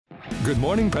Good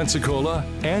Morning Pensacola.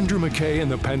 Andrew McKay and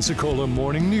the Pensacola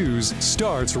Morning News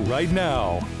starts right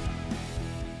now.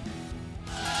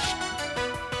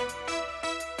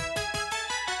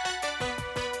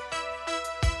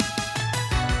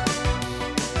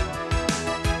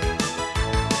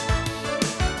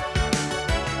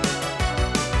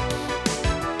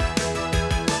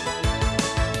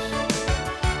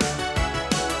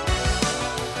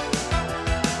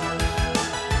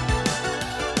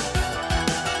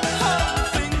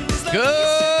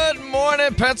 Good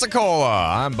morning,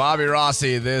 Pensacola. I'm Bobby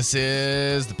Rossi. This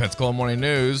is the Pensacola Morning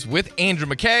News with Andrew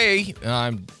McKay.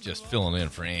 I'm just filling in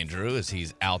for Andrew as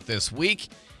he's out this week.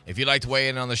 If you'd like to weigh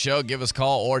in on the show, give us a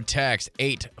call or text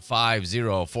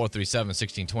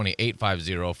 850-437-1620,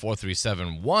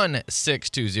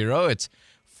 850-437-1620. It's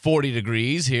 40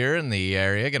 degrees here in the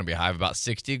area. Going to be a high of about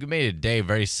 60. We made a day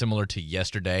very similar to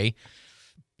yesterday,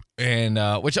 and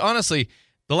which honestly,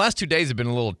 the last 2 days have been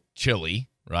a little chilly,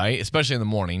 right? Especially in the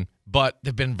morning, but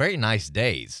they've been very nice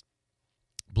days.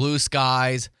 Blue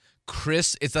skies,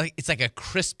 crisp. It's like a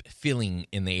crisp feeling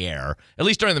in the air, at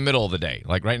least during the middle of the day.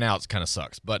 Like right now, it kind of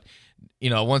sucks. But,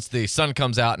 once the sun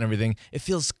comes out and everything, it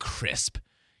feels crisp.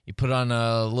 You put on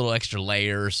a little extra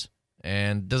layers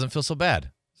and it doesn't feel so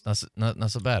bad. It's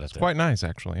not so bad. It's quite nice,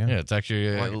 actually. Yeah, it's actually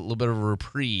a little bit of a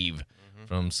reprieve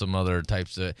from some other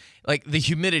types of, like the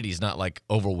humidity's not like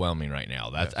overwhelming right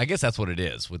now. I guess that's what it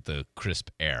is with the crisp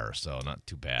air, so not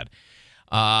too bad.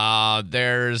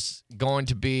 There's going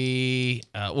to be,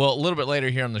 a little bit later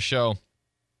here on the show,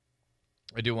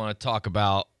 I do want to talk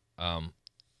about, I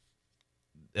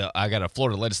got a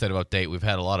Florida legislative update. We've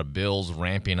had a lot of bills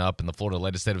ramping up in the Florida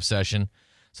legislative session,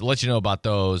 so I'll let you know about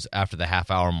those after the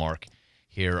half-hour mark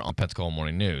here on Pensacola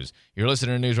Morning News. You're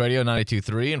listening to News Radio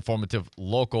 92.3, informative,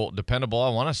 local, dependable. I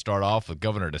want to start off with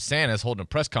Governor Desantis holding a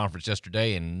press conference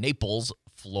yesterday in Naples,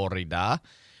 Florida,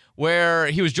 where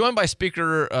he was joined by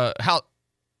Speaker of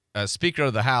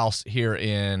the House here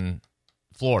in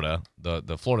Florida,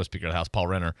 the Florida Speaker of the House, Paul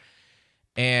Renner,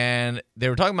 and they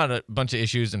were talking about a bunch of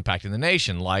issues impacting the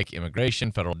nation, like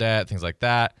immigration, federal debt, things like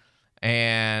that.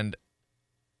 And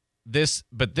this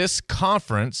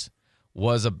conference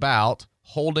was about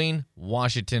holding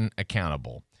Washington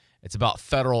accountable. It's about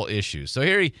federal issues. So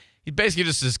here he basically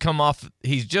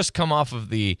he's just come off of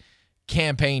the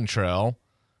campaign trail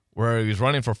where he was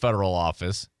running for federal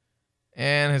office,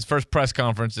 and his first press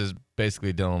conference is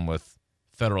basically dealing with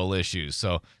federal issues.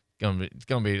 So it's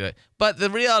gonna be. But the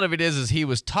reality of it is he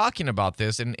was talking about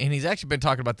this, and he's actually been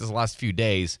talking about this the last few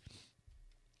days,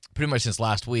 pretty much since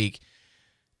last week.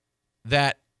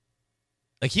 That,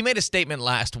 like, he made a statement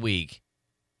last week.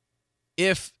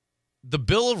 If the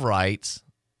Bill of Rights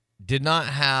did not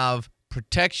have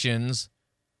protections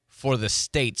for the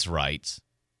states' rights,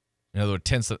 in other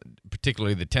words,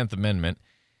 particularly the 10th Amendment,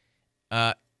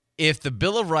 if the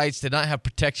Bill of Rights did not have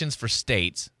protections for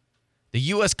states, the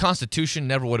U.S. Constitution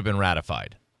never would have been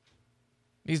ratified.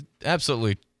 He's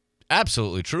absolutely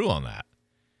true on that.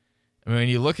 I mean, when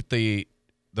you look at the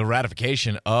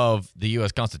ratification of the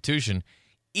U.S. Constitution,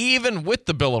 even with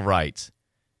the Bill of Rights,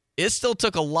 it still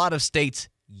took a lot of states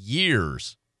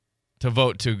years to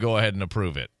vote to go ahead and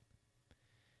approve it.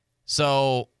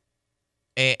 So,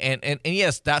 and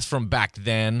yes, that's from back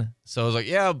then. So I was like,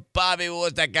 yeah, Bobby,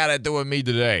 what's that got to do with me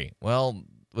today? Well,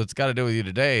 what's got to do with you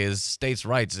today is states'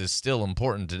 rights is still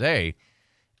important today,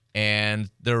 and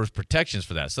there was protections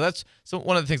for that. So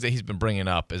one of the things that he's been bringing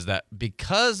up is that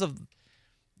because of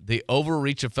the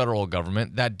overreach of federal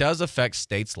government, that does affect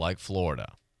states like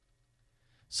Florida.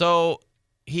 So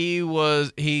he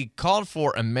called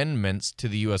for amendments to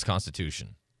the U.S.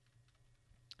 Constitution.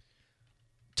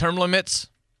 Term limits.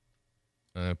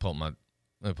 Let me pull my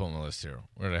list here.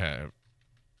 Where'd I have?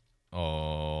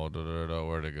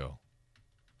 Where'd it go?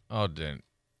 Oh, didn't.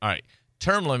 All right.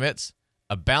 Term limits,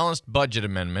 a balanced budget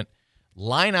amendment,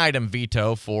 line item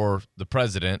veto for the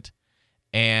president,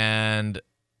 and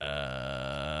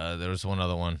there was one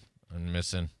other one I'm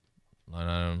missing. Line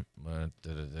item.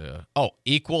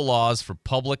 Equal laws for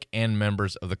public and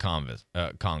members of the Congress.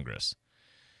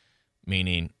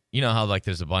 Meaning, you know how like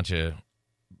there's a bunch of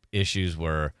issues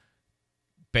where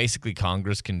basically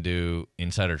Congress can do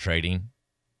insider trading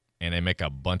and they make a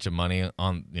bunch of money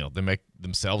on, they make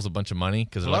themselves a bunch of money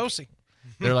because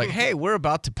they're like, hey, we're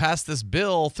about to pass this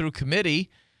bill through committee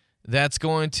that's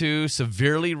going to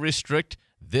severely restrict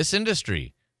this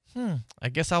industry. I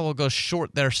guess I will go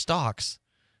short their stocks.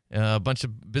 A bunch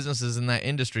of businesses in that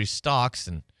industry stocks,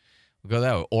 and we'll go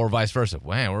that way. Or vice versa.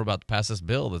 Wow, we're about to pass this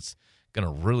bill that's going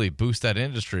to really boost that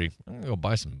industry. I'm going to go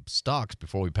buy some stocks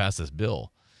before we pass this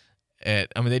bill.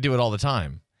 They do it all the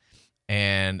time.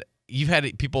 And you've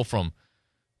had people from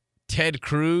Ted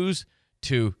Cruz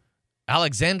to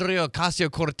Alexandria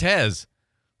Ocasio-Cortez,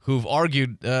 who've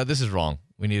argued this is wrong.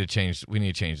 We need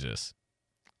to change this.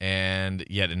 And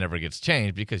yet it never gets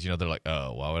changed because, they're like,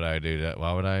 oh, why would I do that?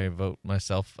 Why would I vote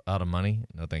myself out of money?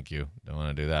 No, thank you. Don't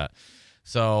want to do that.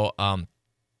 So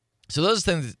those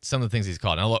are some of the things he's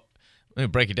called. Now, look, let me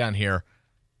break it down here.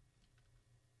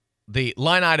 The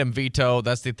line item veto,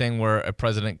 that's the thing where a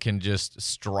president can just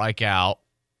strike out,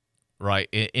 right,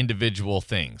 individual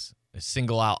things,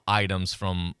 single out items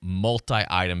from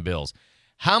multi-item bills.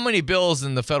 How many bills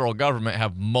in the federal government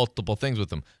have multiple things with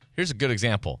them? Here's a good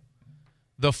example.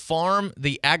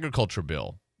 The agriculture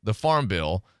bill, the farm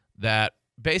bill that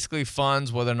basically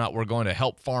funds whether or not we're going to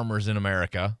help farmers in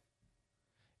America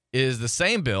is the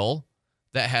same bill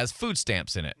that has food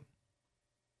stamps in it.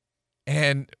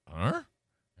 And,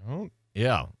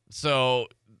 yeah. So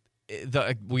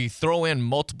we throw in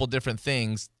multiple different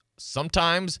things.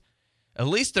 Sometimes, at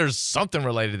least there's something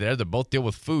related there that both deal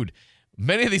with food.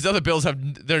 Many of these other bills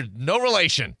there's no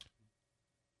relation.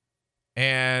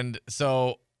 And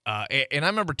so, and I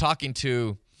remember talking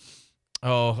to,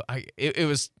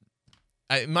 it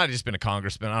might have just been a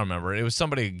congressman. I don't remember. It was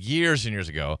somebody years and years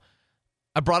ago.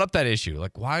 I brought up that issue.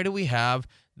 Like, why do we have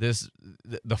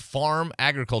the farm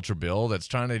agriculture bill that's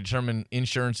trying to determine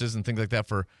insurances and things like that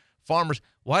for farmers?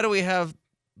 Why do we have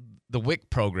the WIC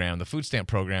program, the food stamp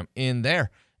program, in there?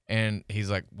 And he's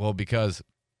like, well, because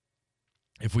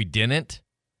if we didn't,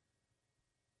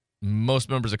 most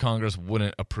members of Congress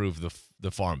wouldn't approve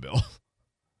the farm bill.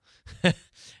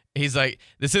 He's like,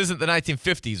 this isn't the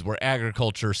 1950s where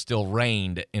agriculture still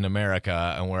reigned in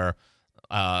America and where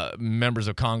members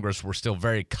of Congress were still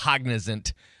very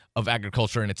cognizant of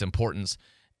agriculture and its importance.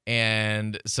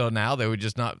 And so now they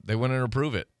wouldn't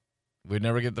approve it. We'd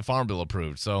never get the farm bill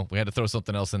approved. So we had to throw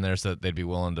something else in there so that they'd be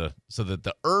willing to, so that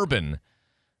the urban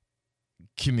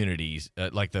communities,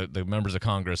 like the members of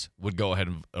Congress, would go ahead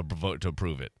and vote to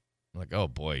approve it. I'm like, oh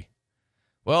boy.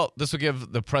 Well, this will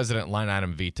give the president line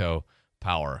item veto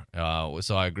power.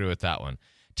 So I agree with that one.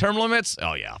 Term limits?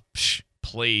 Oh yeah. Psh,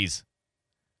 please.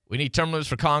 We need term limits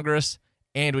for Congress,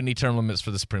 and we need term limits for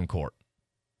the Supreme Court.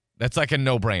 That's like a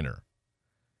no-brainer.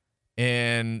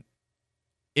 And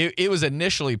it was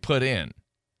initially put in,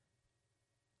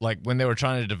 like when they were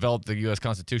trying to develop the U.S.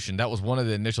 Constitution, that was one of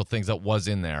the initial things that was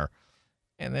in there.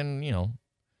 And then,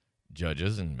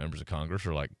 judges and members of Congress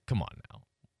are like, come on now.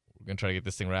 We're going to try to get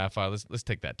this thing ratified. Let's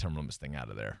take that term limits thing out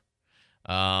of there.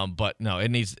 But no,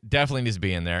 it definitely needs to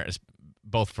be in there,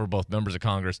 for both members of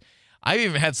Congress. I've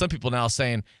even had some people now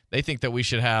saying they think that we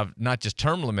should have not just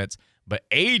term limits, but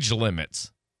age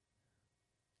limits.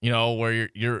 Where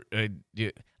I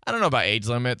don't know about age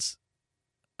limits.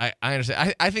 I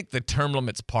understand. I think the term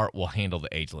limits part will handle the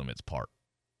age limits part.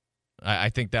 I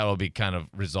think that will be kind of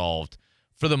resolved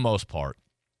for the most part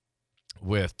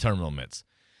with term limits.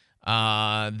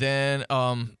 Then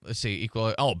let's see,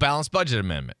 balanced budget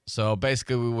amendment. So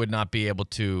basically we would not be able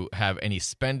to have any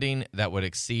spending that would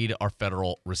exceed our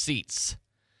federal receipts.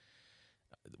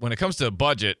 When it comes to a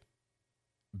budget,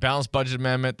 balanced budget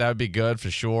amendment, that would be good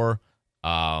for sure.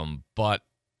 But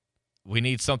we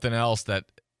need something else that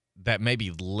maybe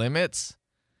limits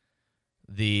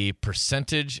the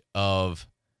percentage of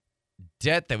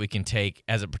debt that we can take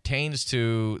as it pertains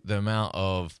to the amount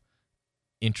of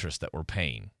interest that we're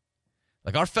paying.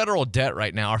 Like our federal debt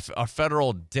right now, our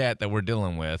federal debt that we're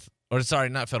dealing with, or sorry,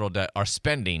 not federal debt, our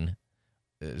spending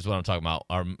is what I'm talking about,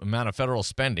 our amount of federal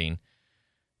spending.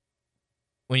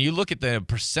 When you look at the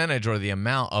percentage or the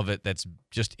amount of it that's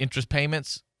just interest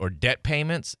payments or debt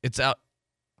payments, it's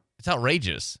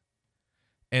outrageous.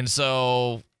 And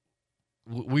so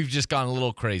we've just gone a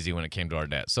little crazy when it came to our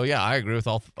debt. So yeah, I agree with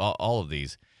all of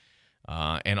these.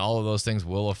 And all of those things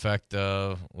will affect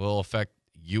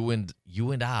you and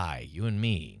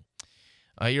me.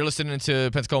 You're listening to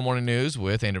Pensacola Morning News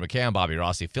with Andrew McKay. I'm Bobby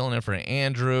Rossi, filling in for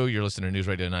Andrew. You're listening to News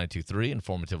Radio 92.3,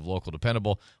 informative, local,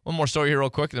 dependable. One more story here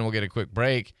real quick, and then we'll get a quick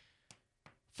break.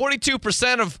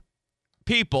 42% of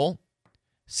people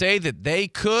say that they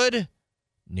could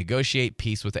negotiate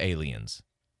peace with aliens.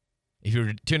 If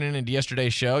you're tuning into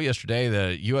yesterday's show,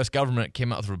 the U.S. government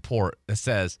came out with a report that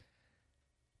says,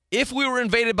 if we were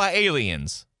invaded by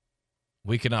aliens,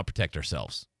 we could not protect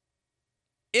ourselves.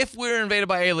 If we were invaded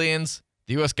by aliens,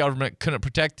 the U.S. government couldn't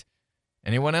protect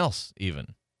anyone else,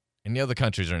 even. Any other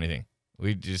countries or anything.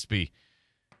 We'd just be,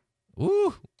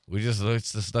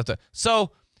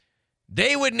 So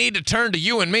they would need to turn to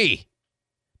you and me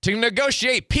to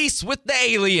negotiate peace with the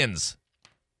aliens.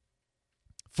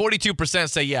 42%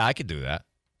 say, yeah, I could do that.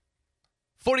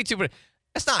 42%.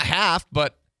 That's not half,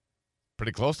 but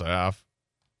pretty close to half.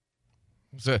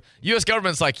 So U.S.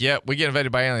 government's like, yeah, we get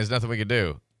invaded by aliens, nothing we can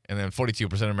do. And then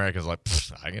 42% of Americans are like,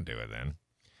 I can do it then.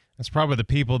 That's probably the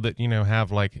people that,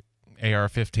 have like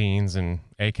AR-15s and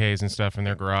AKs and stuff in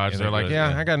their garage. They're like,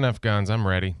 I got enough guns. I'm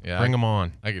ready. Yeah, Bring them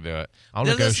on. I can do it. I'll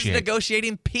negotiate. This is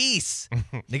negotiating peace.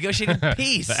 Negotiating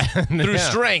peace through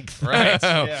strength. Right.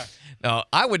 Yeah. No,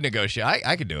 I would negotiate.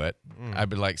 I could do it. I'd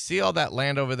be like, see all that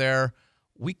land over there?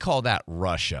 We call that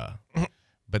Russia.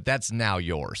 But that's now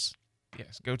yours.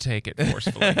 Yes, go take it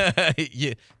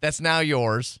forcefully. That's now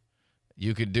yours.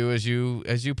 You can do as you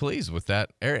please with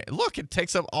that area. Look, it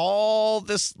takes up all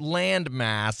this land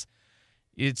mass.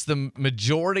 It's the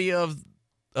majority of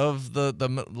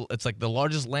the it's like the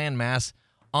largest land mass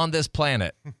on this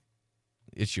planet.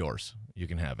 It's yours. You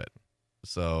can have it.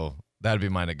 So that'd be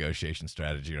my negotiation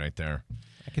strategy right there.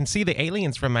 I can see the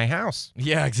aliens from my house.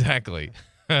 Yeah, exactly.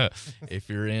 If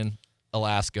you're in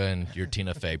Alaska and you're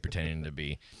Tina Fey pretending to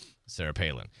be Sarah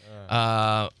Palin.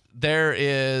 There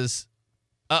is,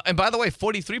 and by the way,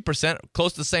 43%,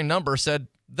 close to the same number, said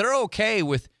they're okay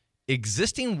with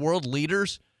existing world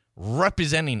leaders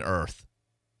representing Earth.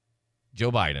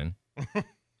 Joe Biden,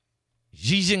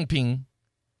 Xi Jinping,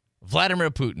 Vladimir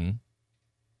Putin,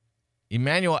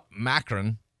 Emmanuel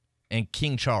Macron, and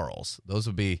King Charles. I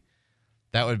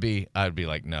would be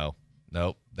like, no,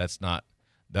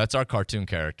 that's our cartoon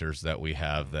characters that we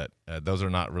have. That those are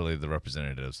not really the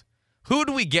representatives. Who would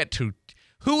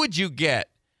you get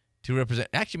to represent?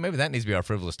 Actually, maybe that needs to be our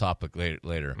frivolous topic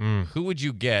later. Who would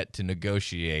you get to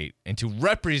negotiate and to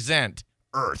represent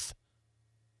Earth?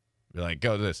 You're like,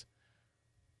 go to this.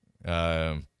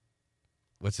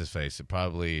 What's his face?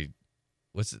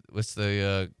 What's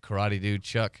the karate dude?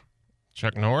 Chuck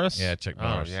Norris? Yeah, Chuck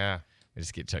Norris. Oh, yeah. We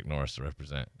just get Chuck Norris to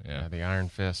represent. Yeah, the Iron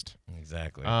Fist.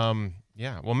 Exactly.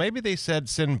 Yeah. Well, maybe they said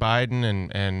send Biden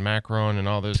and Macron and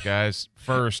all those guys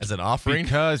first as an offering.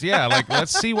 Because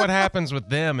let's see what happens with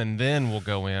them, and then we'll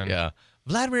go in. Yeah.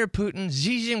 Vladimir Putin,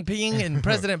 Xi Jinping, and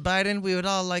President Biden. We would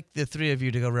all like the three of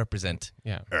you to go represent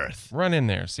Earth. Run in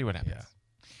there, see what happens.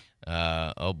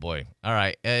 Yeah. Oh boy. All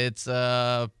right. It's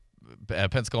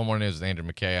Pensacola Morning News with Andrew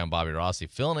McKay. I'm Bobby Rossi,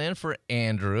 filling in for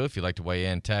Andrew. If you'd like to weigh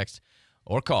in, text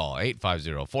or call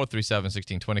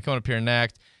 850-437-1620. Coming up here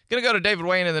next. Going to go to David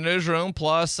Wayne in the newsroom.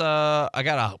 Plus, I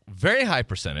got a very high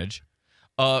percentage.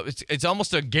 It's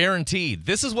almost a guarantee.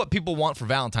 This is what people want for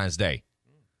Valentine's Day.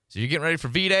 So you're getting ready for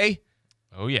V-Day?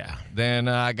 Oh, yeah. Then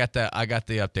I got the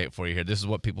update for you here. This is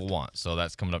what people want. So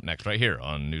that's coming up next right here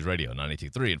on News Radio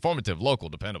 92.3. Informative, local,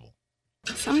 dependable.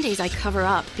 Some days I cover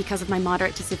up because of my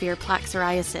moderate to severe plaque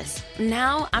psoriasis.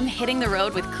 Now I'm hitting the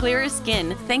road with clearer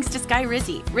skin thanks to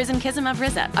Skyrizi, Risankizumab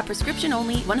Riza, a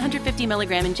prescription-only 150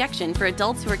 milligram injection for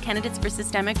adults who are candidates for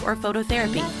systemic or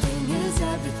phototherapy.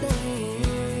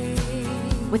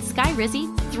 With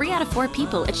Skyrizi, 3 out of 4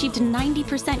 people achieved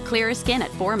 90% clearer skin at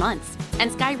 4 months.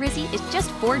 And Skyrizi is just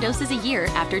 4 doses a year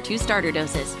after 2 starter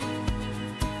doses.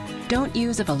 Don't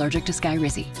use if allergic to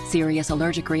Skyrizi. Serious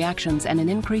allergic reactions and an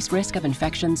increased risk of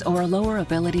infections or a lower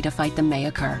ability to fight them may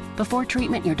occur. Before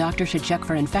treatment, your doctor should check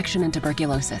for infection and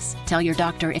tuberculosis. Tell your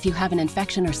doctor if you have an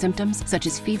infection or symptoms such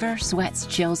as fever, sweats,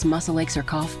 chills, muscle aches, or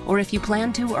cough, or if you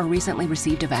plan to or recently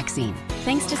received a vaccine.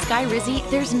 Thanks to Skyrizi,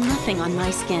 there's nothing on my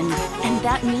skin, and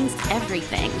that means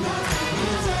everything.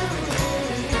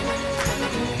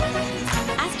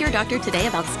 Your doctor today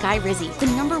about Skyrizi, the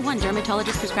 #1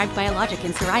 dermatologist prescribed biologic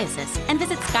in psoriasis, and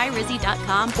visit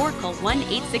skyrizi.com or call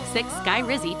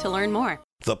 1-866-SKYRIZI to learn more.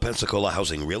 The Pensacola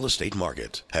housing real estate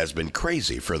market has been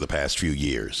crazy for the past few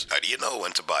years. How do you know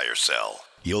when to buy or sell?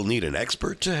 You'll need an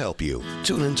expert to help you.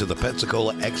 Tune into the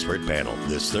Pensacola Expert Panel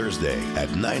this Thursday at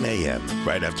 9 a.m.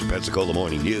 right after Pensacola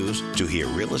Morning News to hear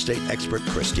real estate expert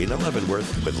Christina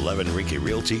Leavenworth with Leavenricky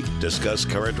Realty discuss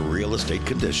current real estate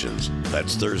conditions.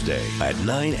 That's Thursday at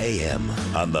 9 a.m.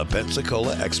 on the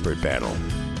Pensacola Expert Panel.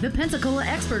 The Pensacola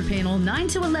Expert Panel, 9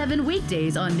 to 11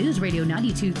 weekdays on News Radio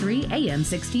 92.3 AM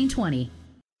 1620.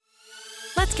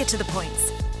 Let's get to the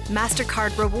points.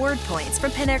 MasterCard Reward Points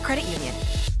from Penn Air Credit Union.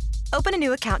 Open a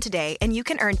new account today and you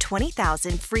can earn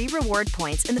 20,000 free reward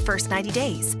points in the first 90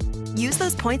 days. Use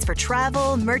those points for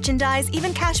travel, merchandise,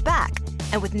 even cash back.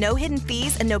 And with no hidden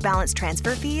fees and no balance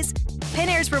transfer fees, Penn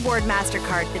Air's Reward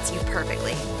MasterCard fits you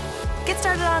perfectly. Get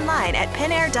started online at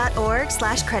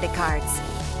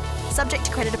pennair.org/creditcards. Subject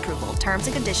to credit approval. Terms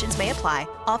and conditions may apply.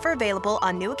 Offer available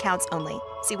on new accounts only.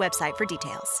 See website for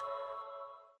details.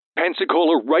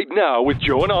 Pensacola right now with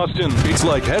Joe and Austin. It's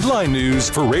like headline news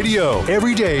for radio.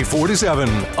 Every day 4 to 7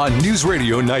 on News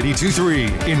Radio 92.3.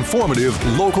 Informative,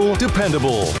 local,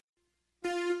 dependable.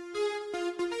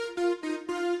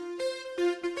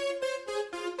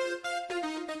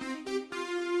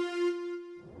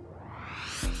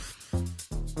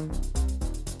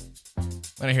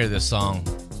 When I hear this song,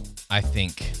 I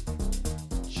think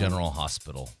General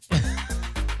Hospital.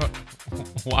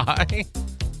 Why?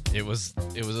 It was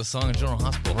a song in General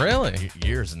Hospital. Really?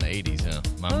 Years in the 80s, yeah.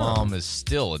 My mom is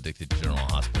still addicted to General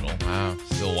Hospital. Wow.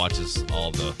 Still watches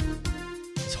all the...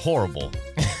 It's horrible.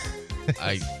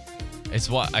 It's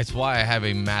why I have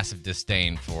a massive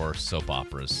disdain for soap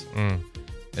operas.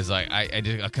 It's like, I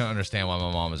couldn't understand why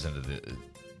my mom was into the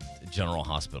General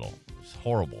Hospital. It's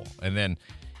horrible. And then,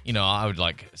 I would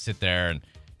like sit there and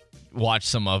watch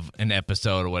some of an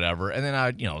episode or whatever, and then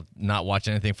I'd, not watch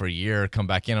anything for a year, come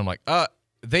back in, I'm like,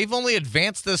 they've only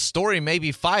advanced this story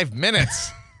maybe 5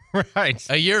 minutes. Right.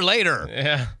 A year later.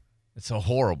 Yeah. It's so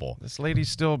horrible. This lady's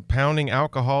still pounding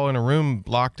alcohol in a room,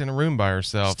 locked in a room by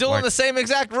herself. Still in the same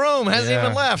exact room, hasn't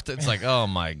even left. It's like, oh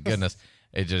my goodness.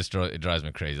 It drives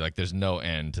me crazy. Like, there's no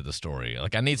end to the story.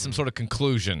 Like, I need some sort of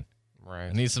conclusion. Right.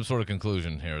 I need some sort of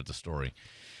conclusion here at the story.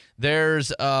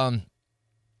 There's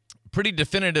pretty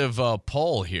definitive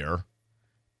poll here.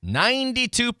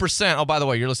 92%. Oh, by the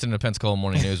way, you're listening to Pensacola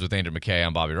Morning News with Andrew McKay.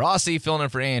 I'm Bobby Rossi, filling in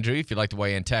for Andrew. If you'd like to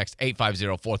weigh in, text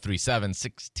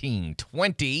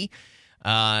 850-437-1620.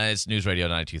 It's News Radio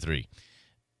 92.3.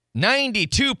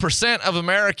 92% of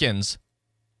Americans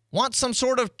want some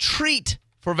sort of treat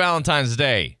for Valentine's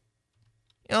Day.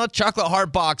 Chocolate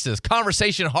heart boxes,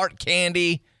 conversation heart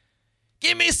candy.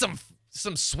 Give me some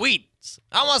sweets.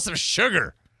 I want some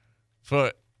sugar.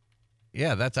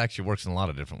 Yeah, that actually works in a lot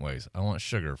of different ways. I want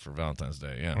sugar for Valentine's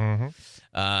Day, yeah.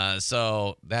 Mm-hmm.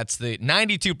 So that's the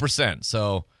 92%.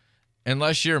 So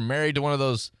unless you're married to one of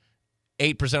those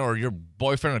 8% or your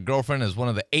boyfriend or girlfriend is one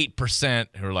of the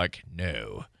 8% who are like,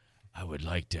 no, I would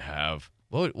like to have.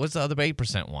 What's the other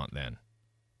 8% want then?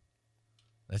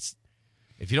 That's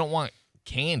if you don't want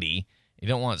candy, you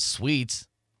don't want sweets,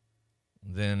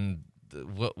 then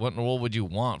what in the world would you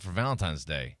want for Valentine's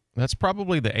Day? That's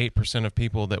probably the 8% of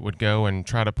people that would go and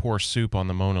try to pour soup on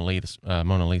the Mona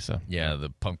Lisa. Yeah, the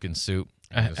pumpkin soup.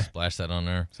 Just splash that on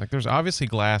there. It's like there's obviously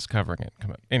glass covering it.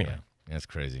 Come on. Anyway. Yeah, that's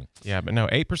crazy. Yeah, but no,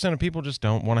 8% of people just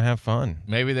don't want to have fun.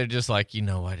 Maybe they're just like, you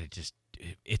know what?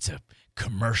 It's a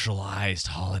commercialized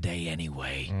holiday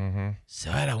anyway,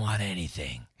 so I don't want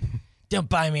anything. Don't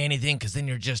buy me anything because then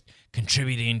you're just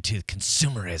contributing to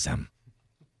consumerism.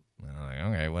 I'm like,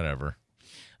 okay, whatever.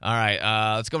 All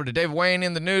right, let's go over to David Wayne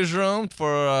in the newsroom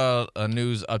for a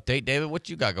news update. David, what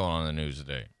you got going on in the news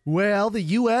today? Well, the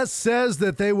U.S. says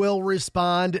that they will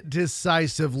respond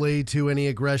decisively to any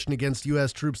aggression against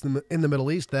U.S. troops in the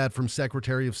Middle East. That from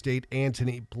Secretary of State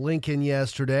Antony Blinken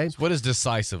yesterday. So what is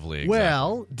decisively exactly?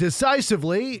 Well,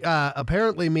 decisively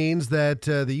apparently means that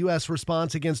the U.S.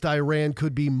 response against Iran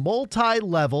could be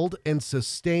multi-leveled and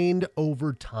sustained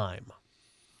over time.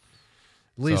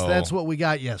 At least that's what we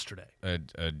got yesterday.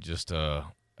 Just a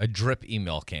drip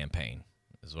email campaign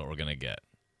is what we're going to get.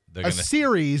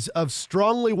 Series of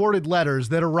strongly worded letters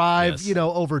that arrive,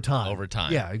 over time. Over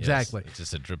time. Yeah, exactly. Yes. It's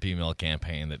just a drip email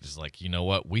campaign that just like, you know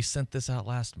what? We sent this out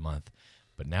last month,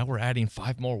 but now we're adding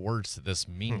 5 more words to this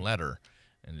mean letter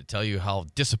and to tell you how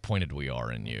disappointed we are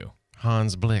in you.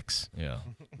 Hans Blix. Yeah.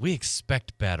 We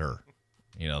expect better.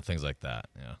 Things like that.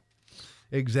 Yeah.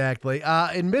 Exactly.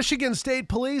 In Michigan, state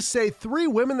police say 3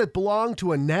 women that belong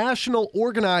to a national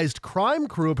organized crime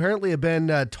crew apparently have been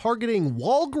targeting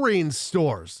Walgreens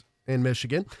stores in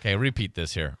Michigan. Okay, repeat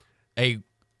this here.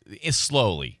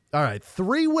 Slowly. All right.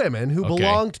 3 women who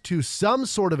belonged to some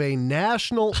sort of a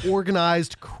national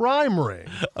organized crime ring.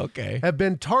 Okay. Have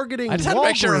been targeting Walgreens. I just had to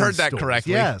make sure I heard that stores.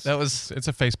 correctly. Yes. It's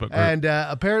a Facebook group. And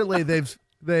apparently they've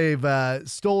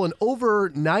stolen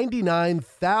over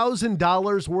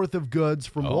 $99,000 worth of goods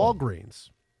from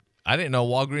Walgreens. I didn't know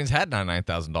Walgreens had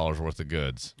 $99,000 worth of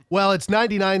goods. Well, it's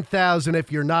 $99,000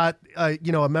 if you're not, a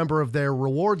member of their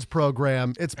rewards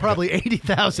program. It's probably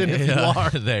 $80,000 if you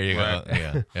are. There you go.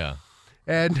 Yeah.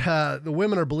 And the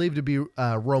women are believed to be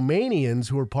Romanians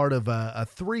who are part of a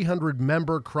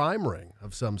 300-member crime ring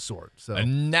of some sort. So a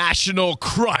national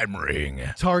crime ring.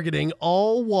 Targeting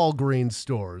all Walgreens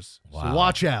stores. Wow. So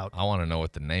watch out. I want to know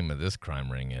what the name of this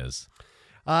crime ring is.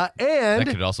 And that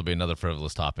could also be another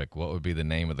frivolous topic. What would be the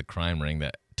name of the crime ring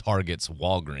that targets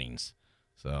Walgreens?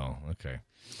 So, okay.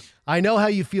 I know how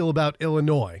you feel about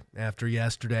Illinois after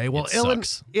yesterday. Well,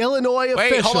 sucks. Illinois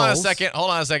officials... Wait, hold on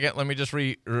a second. Let me just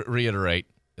reiterate.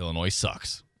 Illinois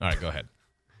sucks. All right, go ahead.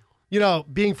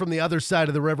 Being from the other side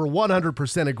of the river,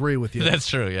 100% agree with you. That's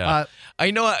true, yeah.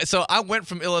 So I went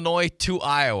from Illinois to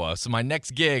Iowa. So my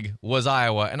next gig was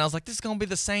Iowa. And I was like, this is going to be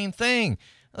the same thing.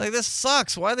 Like, this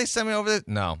sucks. Why did they send me over there?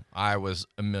 No, Iowa's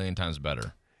a million times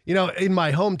better. In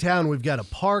my hometown, we've got a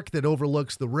park that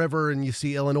overlooks the river, and you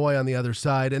see Illinois on the other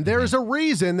side. And there's a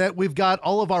reason that we've got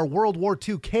all of our World War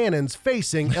II cannons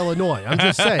facing Illinois. I'm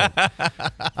just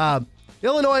saying.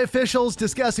 Illinois officials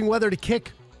discussing whether to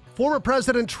kick former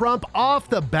President Trump off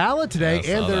the ballot today,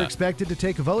 and they're expected to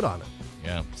take a vote on it.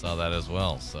 Yeah, saw that as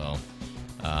well. So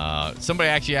somebody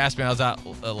actually asked me, I was out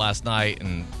last night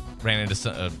and ran into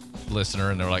a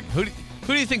listener, and they're like, who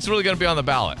do you think's really going to be on the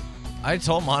ballot? I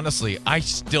told them, honestly, I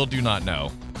still do not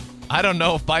know. I don't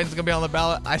know if Biden's going to be on the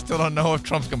ballot. I still don't know if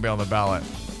Trump's going to be on the ballot.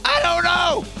 I don't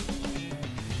know!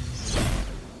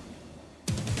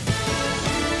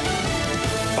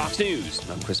 Fox News,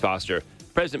 I'm Chris Foster.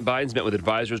 President Biden's met with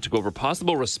advisors to go over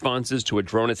possible responses to a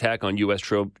drone attack on U.S.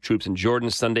 troops in Jordan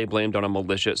Sunday, blamed on a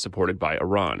militia supported by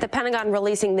Iran. The Pentagon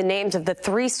releasing the names of the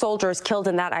 3 soldiers killed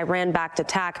in that Iran-backed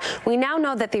attack. We now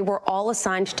know that they were all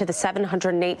assigned to the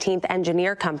 718th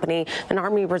Engineer Company, an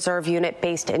Army Reserve unit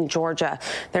based in Georgia.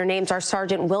 Their names are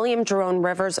Sergeant William Jerome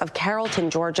Rivers of Carrollton,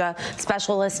 Georgia,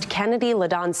 Specialist Kennedy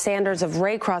LaDon Sanders of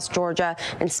Raycross, Georgia,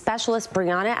 and Specialist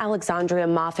Brianna Alexandria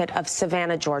Moffitt of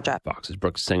Savannah, Georgia. Fox's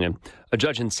Brooks Singing. A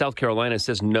judge in South Carolina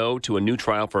says no to a new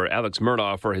trial for Alex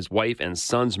Murdaugh for his wife and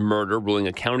son's murder, ruling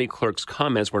a county clerk's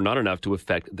comments were not enough to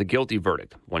affect the guilty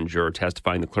verdict. One juror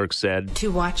testifying, the clerk said, to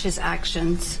watch his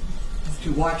actions.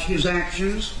 To watch his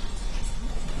actions?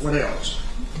 What else?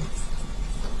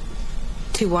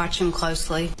 To watch him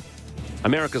closely.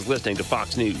 America's listening to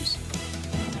Fox News.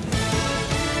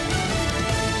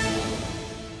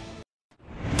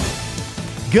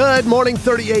 Good morning,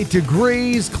 38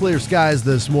 degrees, clear skies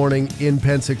this morning in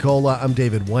Pensacola. I'm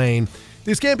David Wayne.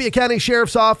 The Escambia County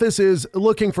Sheriff's Office is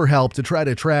looking for help to try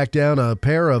to track down a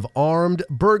pair of armed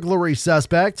burglary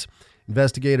suspects.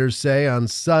 Investigators say on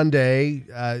Sunday,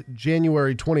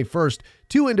 January 21st,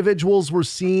 2 individuals were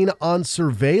seen on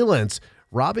surveillance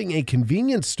robbing a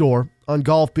convenience store on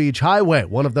Gulf Beach Highway.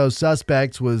 One of those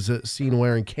suspects was seen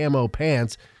wearing camo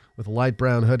pants with a light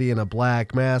brown hoodie and a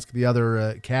black mask. The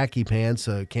other khaki pants,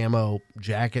 a camo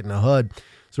jacket and a hood.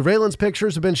 Surveillance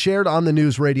pictures have been shared on the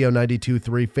News Radio 92.3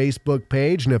 Facebook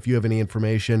page. And if you have any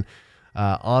information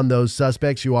on those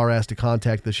suspects, you are asked to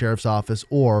contact the sheriff's office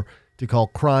or to call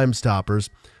Crime Stoppers.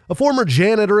 A former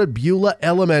janitor at Beulah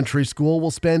Elementary School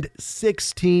will spend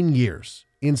 16 years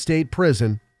in state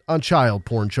prison on child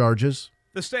porn charges.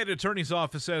 The state attorney's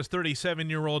office says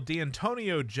 37-year-old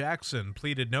D'Antonio Jackson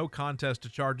pleaded no contest to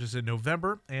charges in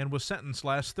November and was sentenced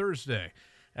last Thursday.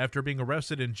 After being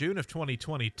arrested in June of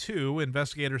 2022,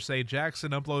 investigators say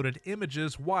Jackson uploaded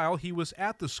images while he was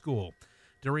at the school.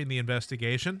 During the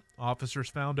investigation, officers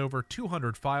found over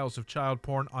 200 files of child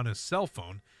porn on his cell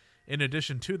phone. In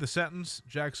addition to the sentence,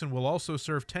 Jackson will also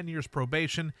serve 10 years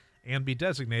probation and be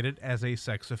designated as a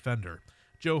sex offender.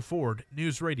 Joe Ford,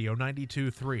 News Radio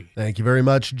 92.3. Thank you very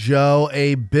much, Joe.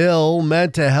 A bill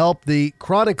meant to help the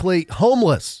chronically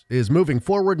homeless is moving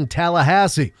forward in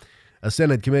Tallahassee. A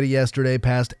Senate committee yesterday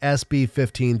passed SB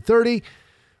 1530.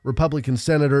 Republican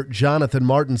Senator Jonathan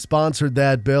Martin sponsored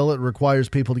that bill. It requires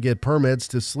people to get permits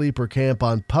to sleep or camp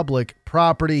on public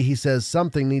property. He says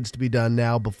something needs to be done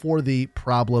now before the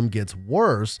problem gets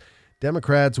worse.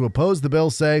 Democrats who oppose the bill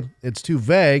say it's too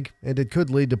vague and it could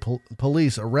lead to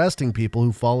police arresting people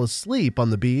who fall asleep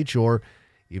on the beach or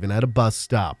even at a bus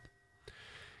stop.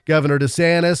 Governor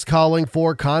Desantis calling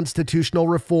for constitutional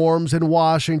reforms in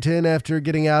Washington after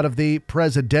getting out of the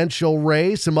presidential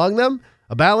race. Among them,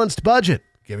 a balanced budget,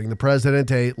 giving the president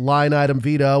a line-item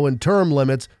veto and term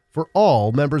limits for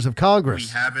all members of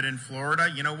Congress. We have it in Florida.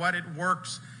 You know what? It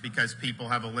works because people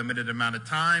have a limited amount of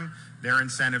time. Their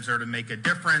incentives are to make a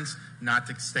difference, not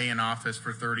to stay in office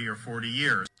for 30 or 40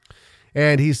 years.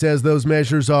 And he says those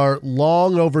measures are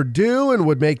long overdue and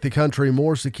would make the country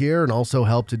more secure and also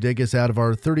help to dig us out of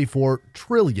our $34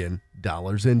 trillion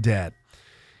in debt.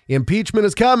 Impeachment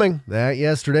is coming. That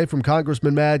yesterday from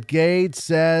Congressman Matt Gaetz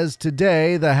says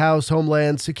today the House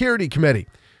Homeland Security Committee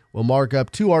will mark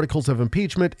up 2 articles of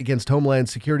impeachment against Homeland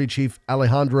Security Chief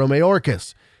Alejandro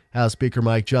Mayorkas. House Speaker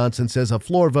Mike Johnson says a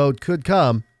floor vote could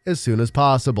come as soon as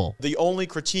possible. The only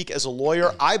critique as a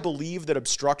lawyer, I believe that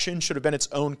obstruction should have been its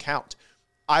own count.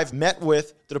 I've met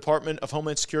with the Department of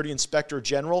Homeland Security Inspector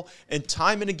General, and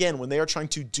time and again, when they are trying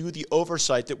to do the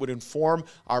oversight that would inform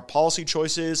our policy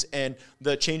choices and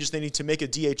the changes they need to make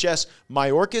at DHS,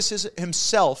 Mayorkas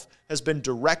himself has been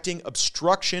directing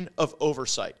obstruction of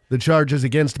oversight. The charges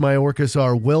against Mayorkas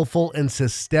are willful and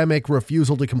systemic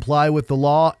refusal to comply with the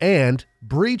law and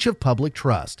breach of public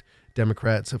trust.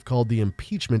 Democrats have called the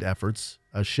impeachment efforts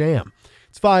a sham.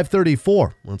 It's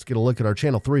 5:34. Let's get a look at our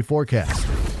Channel 3 forecast.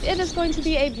 It is going to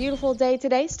be a beautiful day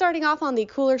today, starting off on the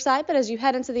cooler side, but as you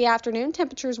head into the afternoon,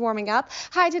 temperatures warming up.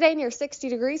 High today near 60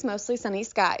 degrees, mostly sunny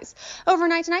skies.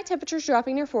 Overnight tonight, temperatures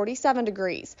dropping near 47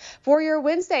 degrees. For your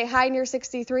Wednesday, high near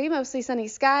 63, mostly sunny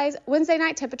skies. Wednesday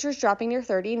night, temperatures dropping near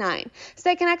 39.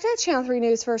 Stay connected. Channel 3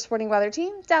 News First Morning Weather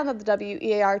Team. Download the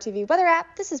WEAR TV weather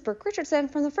app. This is Brooke Richardson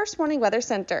from the First Morning Weather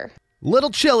Center.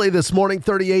 Little chilly this morning,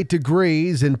 38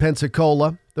 degrees in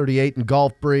Pensacola, 38 in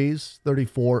Gulf Breeze,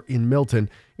 34 in Milton.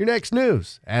 Your next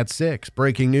news at 6.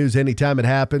 Breaking news anytime it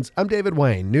happens. I'm David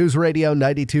Wayne, News Radio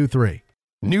 92.3.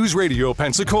 News Radio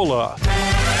Pensacola.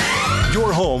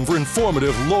 Your home for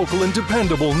informative, local, and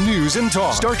dependable news and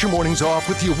talk. Start your mornings off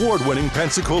with the award-winning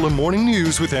Pensacola Morning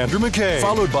News with Andrew McKay,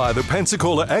 followed by the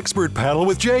Pensacola Expert Panel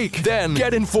with Jake. Then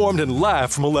get informed and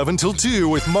laugh from 11 till 2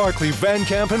 with Markley, Van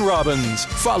Camp, and Robbins,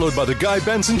 followed by the Guy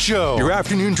Benson Show. Your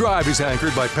afternoon drive is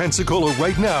anchored by Pensacola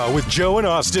Right Now with Joe and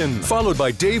Austin, followed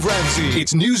by Dave Ramsey.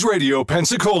 It's News Radio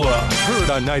Pensacola, heard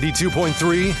on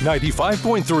 92.3,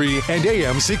 95.3, and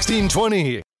AM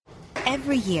 1620.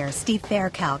 Every year, Steve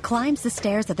Faircal climbs the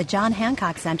stairs at the John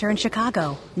Hancock Center in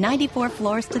Chicago, 94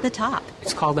 floors to the top.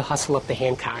 It's called the hustle up the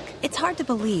Hancock. It's hard to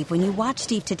believe when you watch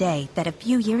Steve today that a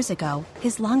few years ago,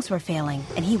 his lungs were failing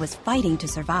and he was fighting to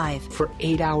survive. For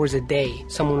 8 hours a day,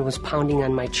 someone was pounding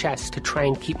on my chest to try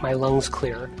and keep my lungs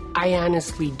clear. I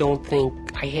honestly don't think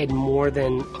I had more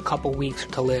than a couple weeks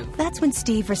to live. That's when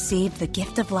Steve received the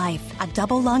gift of life, a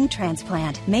double lung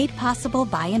transplant made possible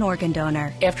by an organ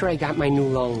donor. After I got my new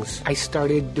lungs, I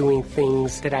started doing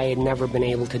things that I had never been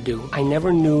able to do. I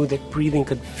never knew that breathing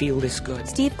could feel this good.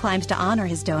 Steve climbs to honor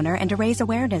his donor and to raise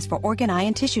awareness for organ, eye,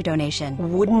 and tissue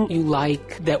donation. Wouldn't you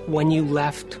like that when you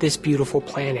left this beautiful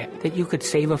planet, that you could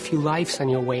save a few lives on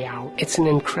your way out? It's an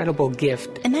incredible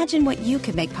gift. Imagine what you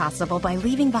could make possible by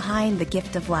leaving behind the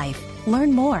gift of life.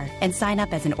 Learn more and sign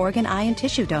up as an organ, eye, and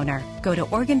tissue donor. Go to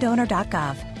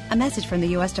organdonor.gov. A message from the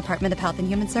U.S. Department of Health and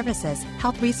Human Services,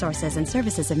 Health Resources and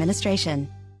Services Administration.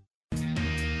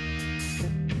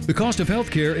 The cost of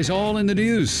healthcare is all in the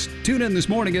news. Tune in this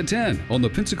morning at 10 on the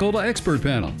Pensacola Expert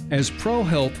Panel, as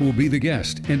ProHealth will be the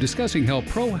guest and discussing how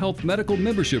ProHealth medical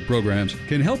membership programs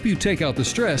can help you take out the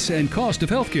stress and cost of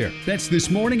healthcare. That's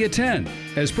this morning at 10,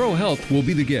 as ProHealth will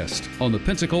be the guest on the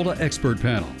Pensacola Expert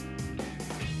Panel.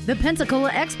 The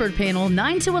Pensacola Expert Panel,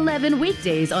 9 to 11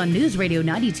 weekdays on News Radio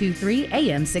 92.3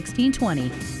 AM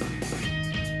 1620.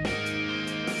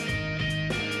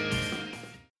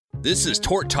 This is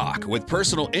Tort Talk with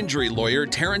personal injury lawyer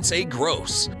Terrence A.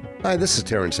 Gross. Hi, this is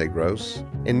Terrence A. Gross.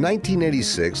 In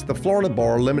 1986, the Florida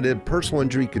Bar limited personal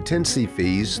injury contingency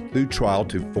fees through trial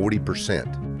to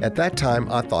 40%. At that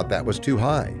time, I thought that was too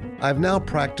high. I've now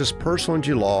practiced personal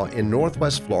injury law in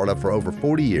Northwest Florida for over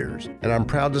 40 years, and I'm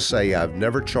proud to say I've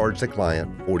never charged a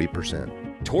client 40%.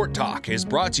 Tort Talk is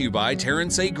brought to you by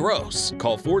Terrence A. Gross.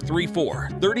 Call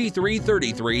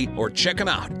 434-3333 or check them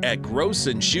out at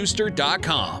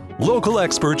grossandschuster.com. Local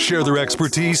experts share their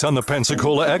expertise on the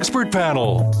Pensacola Expert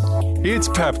Panel. It's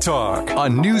Pep Talk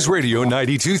on News Radio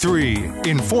 92.3.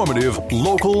 Informative,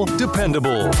 local,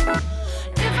 dependable. If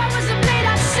I was a blade,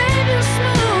 I'd save you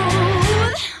smooth.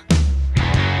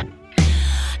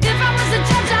 If I was a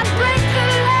judge, I'd break the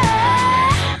law.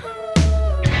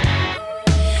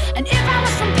 And if I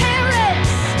was from Paris,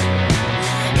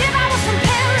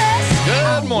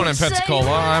 Good morning,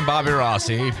 Pensacola. I'm Bobby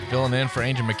Rossi, filling in for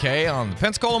Angel McKay on the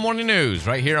Pensacola Morning News,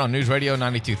 right here on News Radio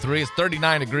 92.3. It's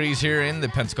 39 degrees here in the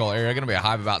Pensacola area. Going to be a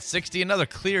high of about 60. Another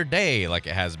clear day like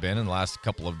it has been in the last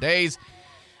couple of days.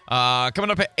 Coming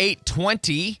up at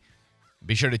 8:20,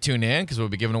 be sure to tune in because we'll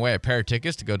be giving away a pair of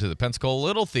tickets to go to the Pensacola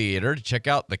Little Theater to check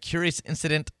out The Curious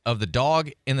Incident of the Dog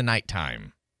in the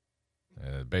Nighttime,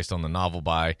 based on the novel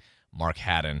by Mark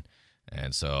Haddon.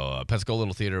 And so Pensacola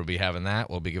Little Theater will be having that.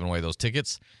 We'll be giving away those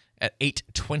tickets at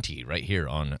 8:20 right here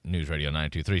on News Radio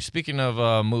 92.3. Speaking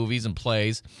of movies and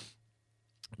plays,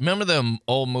 remember the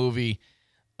old movie,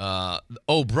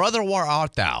 Oh Brother, Where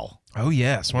Art Thou? Oh,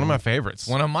 yes. One of my favorites.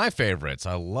 One of my favorites.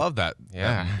 I love that,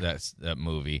 that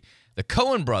movie. The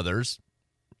Coen Brothers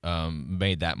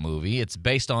made that movie. It's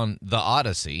based on the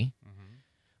Odyssey,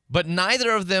 but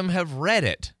neither of them have read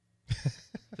it.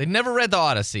 They never read the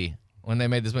Odyssey when they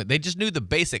made this movie. They just knew the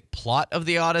basic plot of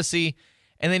the Odyssey,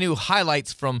 and they knew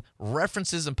highlights from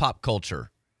references in pop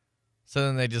culture. So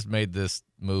then they just made this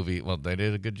movie. Well, they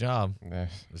did a good job. It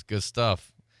was good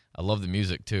stuff. I love the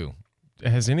music, too.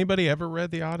 Has anybody ever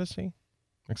read the Odyssey?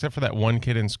 Except for that one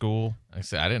kid in school? I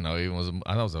didn't know it even was.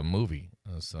 I thought it was a movie.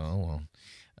 So,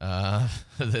 yeah,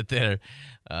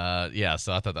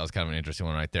 so I thought that was kind of an interesting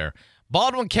one right there.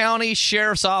 Baldwin County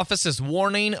Sheriff's Office is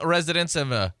warning residents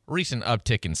of a recent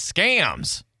uptick in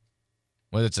scams.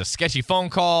 Whether it's a sketchy phone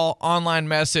call, online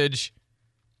message.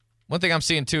 One thing I'm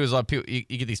seeing, too, is a lot of people, you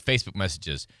get these Facebook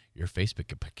messages. Your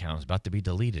Facebook account is about to be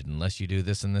deleted unless you do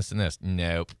this and this and this.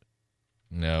 Nope.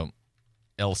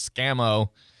 El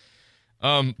Scammo.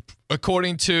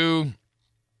 According to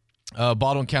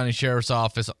Baldwin County Sheriff's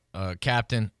Office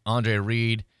Captain Andre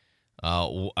Reed,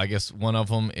 I guess one of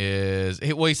them is,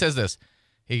 he says this.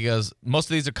 He goes, most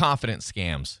of these are confidence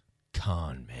scams.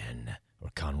 Con men or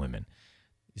con women.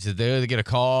 He said they either get a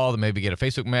call, they maybe get a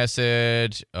Facebook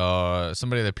message,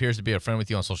 somebody that appears to be a friend with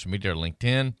you on social media or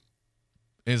LinkedIn.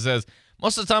 He says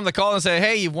most of the time they call and say,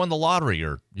 hey, you've won the lottery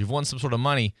or you've won some sort of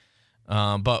money,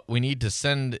 but we need to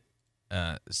send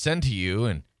to you,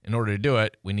 and in order to do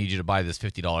it, we need you to buy this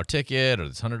 $50 ticket or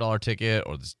this $100 ticket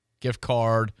or this gift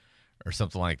card or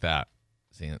something like that.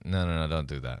 See, no, don't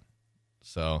do that.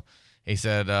 So he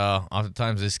said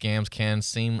oftentimes these scams can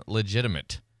seem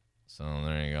legitimate. So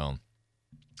there you go.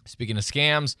 Speaking of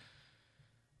scams,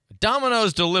 a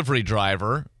Domino's delivery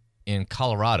driver in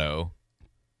Colorado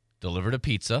delivered a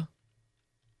pizza,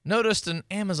 noticed an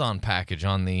Amazon package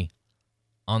on the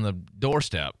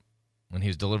doorstep when he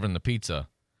was delivering the pizza,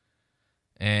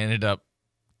 and ended up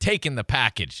taking the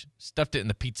package, stuffed it in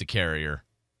the pizza carrier,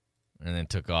 and then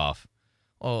took off.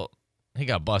 Well, he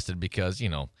got busted because,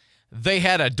 they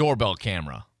had a doorbell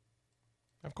camera.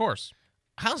 Of course.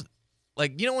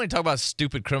 When you talk about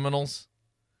stupid criminals,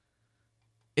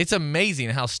 it's amazing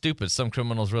how stupid some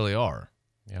criminals really are.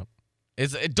 Yep.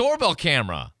 It's a doorbell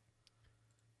camera.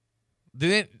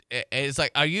 It's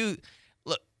like,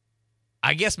 look,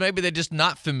 I guess maybe they're just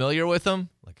not familiar with them.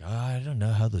 Like, I don't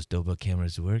know how those doorbell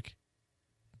cameras work.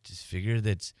 Just figure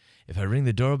that if I ring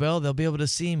the doorbell, they'll be able to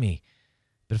see me.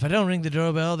 But if I don't ring the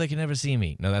doorbell, they can never see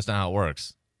me. No, that's not how it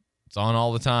works. It's on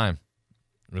all the time.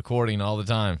 Recording all the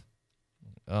time.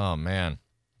 Oh, man.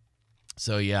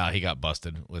 So, yeah, he got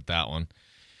busted with that one.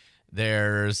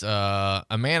 There's a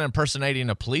man impersonating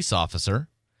a police officer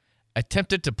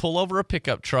attempted to pull over a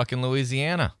pickup truck in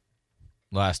Louisiana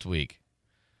last week.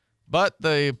 But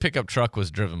the pickup truck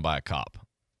was driven by a cop.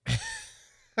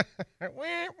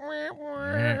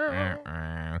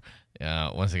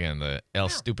 Yeah, once again, the El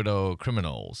Stupido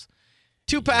criminals.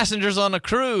 2 passengers on a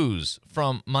cruise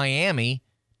from Miami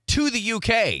to the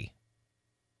UK.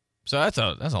 So that's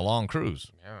a long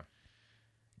cruise. Yeah.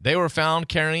 They were found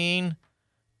carrying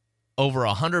over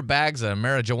 100 bags of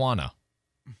marijuana.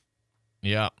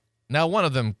 Yeah. Now, one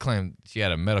of them claimed she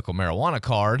had a medical marijuana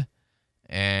card,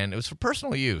 and it was for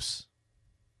personal use.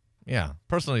 Yeah,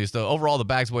 personal use. Though overall, the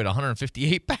bags weighed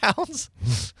 158 pounds.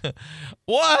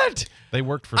 What? They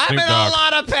worked for Snoop Dogg. I'm in a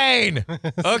lot of pain.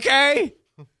 Okay.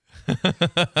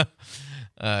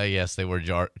 Yes, they were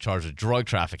charged with drug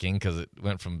trafficking because it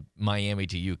went from Miami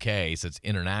to UK, so it's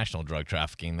international drug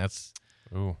trafficking. That's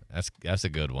a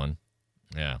good one.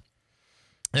 Yeah.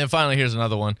 And then finally, here's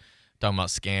another one talking about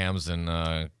scams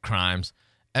and crimes.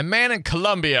 A man in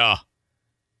Colombia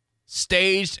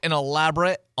staged an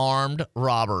elaborate armed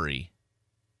robbery.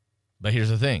 But here's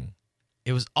the thing.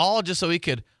 It was all just so he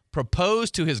could propose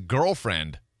to his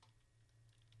girlfriend.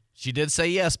 She did say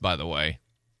yes, by the way.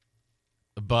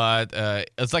 But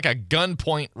it's like a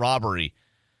gunpoint robbery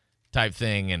type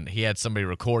thing, and he had somebody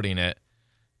recording it.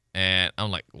 And I'm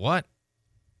like, what?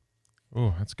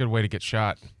 Ooh, that's a good way to get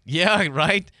shot. Yeah,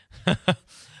 right?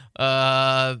 So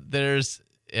I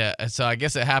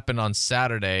guess it happened on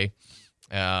Saturday.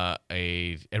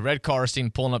 A red car is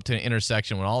seen pulling up to an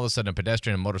intersection when all of a sudden a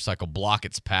pedestrian and motorcycle block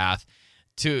its path.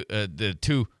 The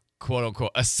two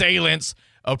quote-unquote assailants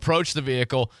approach the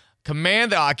vehicle,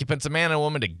 command the occupants, a man and a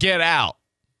woman, to get out.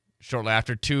 Shortly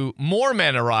after, 2 more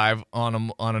men arrive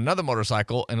on another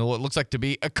motorcycle, and what looks like to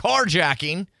be a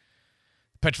carjacking.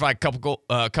 Petrified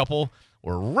couple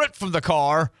were ripped from the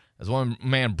car as one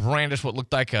man brandished what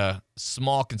looked like a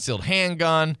small concealed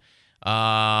handgun.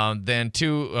 Then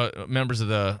 2 members of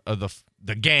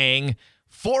the gang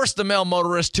forced the male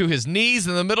motorist to his knees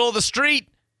in the middle of the street,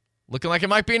 looking like it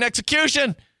might be an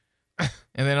execution.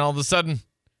 And then all of a sudden,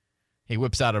 he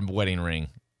whips out a wedding ring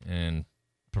and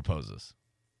proposes.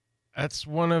 That's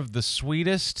one of the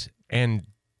sweetest and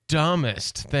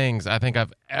dumbest things I think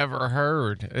I've ever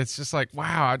heard. It's just like,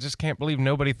 wow, I just can't believe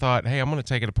nobody thought, hey, I'm going to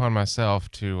take it upon myself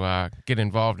to get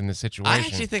involved in this situation. I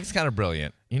actually think it's kind of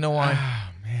brilliant. You know why?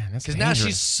 Oh, man, that's because now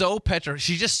she's so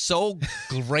she's just so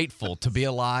grateful to be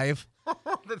alive.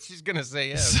 That she's going to say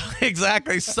yes.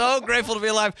 Exactly. So grateful to be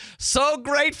alive. So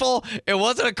grateful it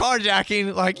wasn't a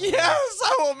carjacking. Like, yes,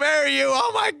 I will marry you.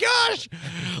 Oh, my gosh.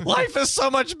 Life is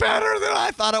so much better than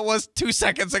I thought it was 2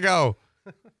 seconds ago.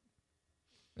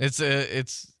 It's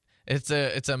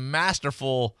a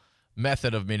masterful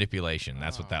method of manipulation.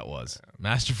 That's what that was.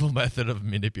 Masterful method of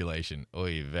manipulation.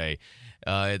 Oy vey.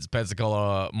 It's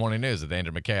Pensacola Morning News with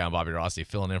Andrew McKay. I'm Bobby Rossi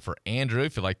filling in for Andrew.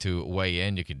 If you'd like to weigh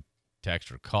in, you can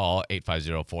text or call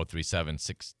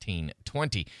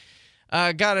 850-437-1620.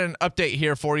 Got an update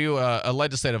here for you, a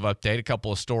legislative update, a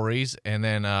couple of stories, and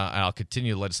then I'll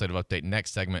continue the legislative update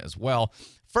next segment as well.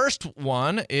 First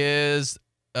one is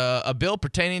a bill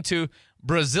pertaining to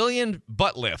Brazilian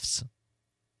butt lifts.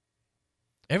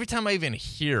 Every time I even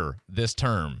hear this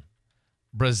term,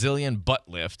 Brazilian butt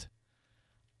lift,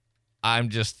 I'm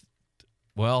just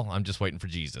waiting for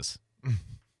Jesus.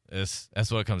 That's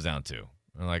what it comes down to.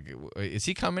 I'm like, is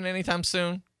he coming anytime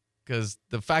soon? Because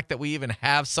the fact that we even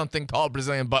have something called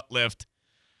Brazilian butt lift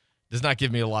does not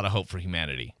give me a lot of hope for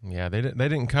humanity. Yeah, they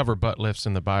didn't cover butt lifts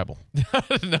in the Bible. no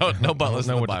butt lifts in the Bible. I don't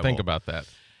know what to think about that.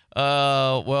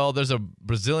 Well, there's a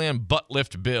Brazilian butt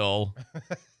lift bill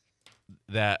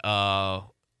that,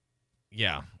 oh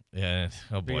boy.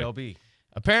 BLB.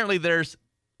 Apparently, there's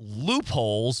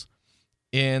loopholes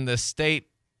in the state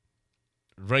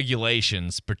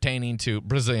regulations pertaining to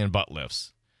Brazilian butt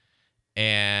lifts,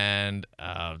 and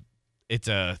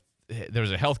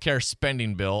there's a healthcare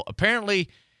spending bill. Apparently,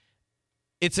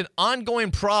 it's an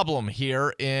ongoing problem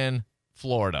here in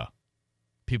Florida.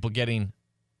 People getting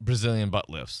Brazilian butt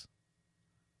lifts.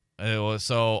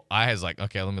 So I was like,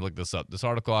 okay, let me look this up. This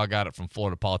article, I got it from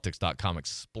FloridaPolitics.com,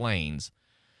 explains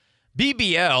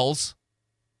BBLs,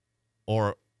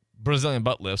 or Brazilian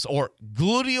butt lifts, or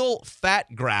gluteal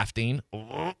fat grafting,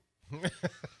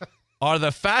 are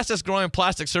the fastest growing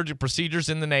plastic surgery procedures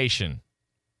in the nation.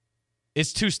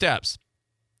 It's 2 steps.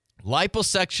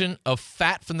 Liposuction of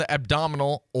fat from the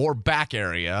abdominal or back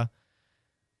area,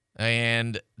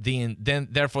 and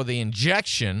therefore the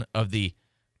injection of the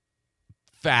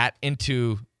fat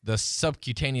into the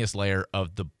subcutaneous layer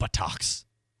of the buttocks.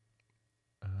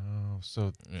 Oh,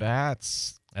 so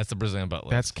that's the Brazilian butt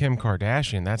lift. That's Kim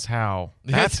Kardashian. That's how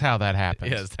that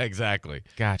happens. Yes, exactly.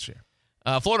 Gotcha.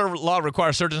 Florida law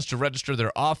requires surgeons to register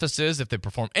their offices if they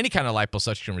perform any kind of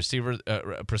liposuction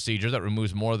procedure that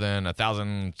removes more than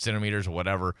 1,000 centimeters or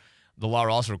whatever. The law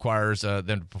also requires them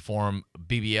to perform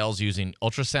BBLs using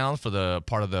ultrasound for the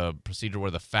part of the procedure where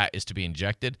the fat is to be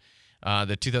injected.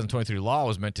 The 2023 law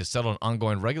was meant to settle an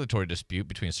ongoing regulatory dispute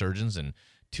between surgeons and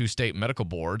 2 state medical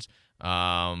boards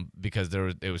because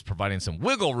it was providing some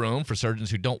wiggle room for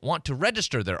surgeons who don't want to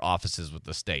register their offices with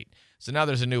the state. So now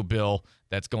there's a new bill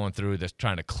that's going through that's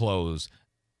trying to close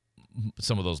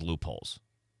some of those loopholes.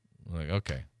 I'm like,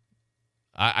 okay.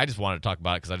 I just wanted to talk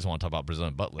about it because I just want to talk about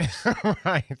Brazilian butt lifts.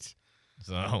 Right.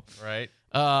 So, right.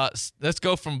 Let's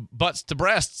go from butts to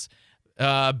breasts.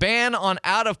 Ban on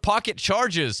out-of-pocket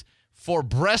charges for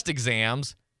breast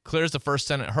exams clears the first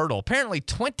Senate hurdle. Apparently,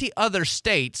 20 other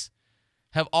states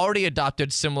have already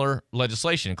adopted similar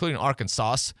legislation, including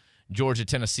Arkansas, Georgia,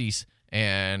 Tennessee,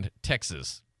 and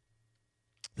Texas.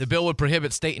 The bill would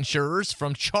prohibit state insurers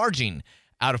from charging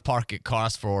out-of-pocket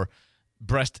costs for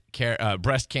breast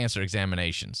cancer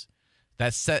examinations.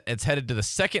 It's headed to the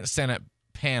second Senate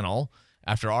panel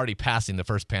after already passing the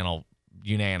first panel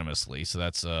unanimously. So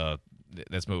that's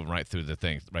moving right through the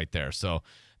thing right there. So I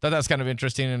thought that's kind of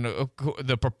interesting. And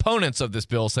the proponents of this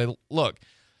bill say, look,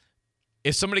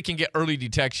 if somebody can get early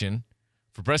detection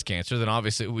for breast cancer, then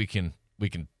obviously we can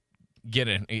get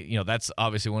it. You know, that's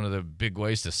obviously one of the big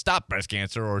ways to stop breast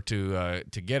cancer or to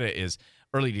get it is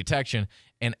early detection.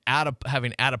 And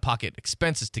having out-of-pocket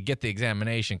expenses to get the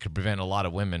examination could prevent a lot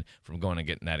of women from going and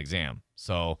getting that exam.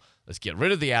 So let's get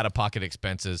rid of the out-of-pocket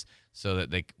expenses so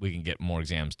that we can get more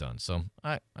exams done. So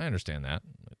I understand that.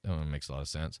 That makes a lot of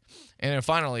sense. And then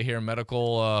finally here,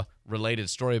 medical-related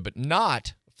story, but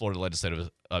not Florida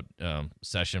legislative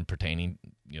session pertaining,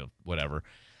 whatever.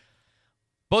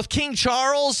 Both King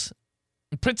Charles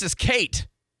and Princess Kate,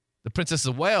 the Princess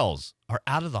of Wales, are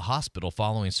out of the hospital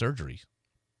following surgery.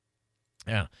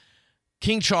 Yeah.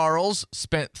 King Charles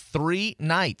spent 3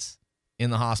 nights in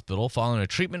the hospital following a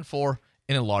treatment for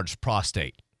an enlarged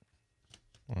prostate.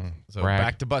 So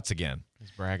back to butts again. He's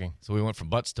bragging. So we went from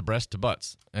butts to breast to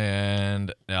butts.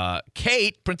 And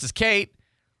Princess Kate,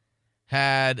 she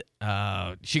got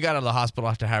out of the hospital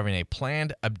after having a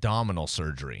planned abdominal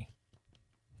surgery.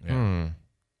 Yeah.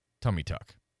 Tummy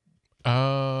tuck.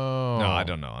 Oh. No, I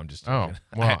don't know. I'm just. Oh,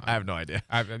 well, I have no idea.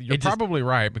 You're probably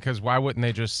right, because why wouldn't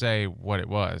they just say what it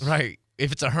was? Right.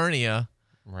 If it's a hernia.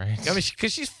 Right. I mean,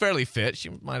 because she's fairly fit.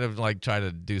 She might have tried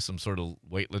to do some sort of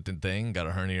weightlifting thing, got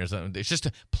a hernia or something. It's just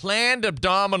a planned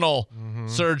abdominal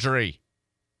surgery.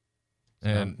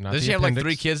 And not does she have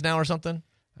 3 kids now or something?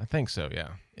 I think so,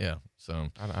 yeah. Yeah. So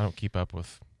I don't keep up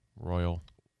with royal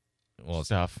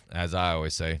stuff. As I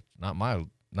always say, not my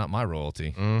not my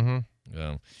royalty. Mm-hmm.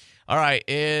 Yeah. All right,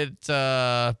 it's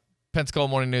Pensacola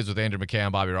Morning News with Andrew McKay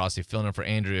and Bobby Rossi. Filling in for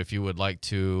Andrew. If you would like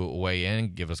to weigh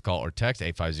in, give us a call or text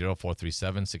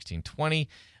 850-437-1620.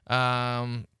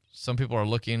 Some people are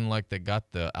looking like they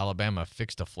got the Alabama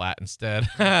fixed a flat instead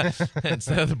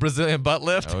instead of the Brazilian butt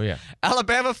lift. Oh, yeah.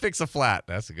 Alabama fix a flat.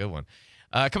 That's a good one.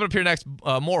 Coming up here next,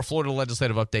 more Florida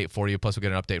legislative update for you. Plus, we'll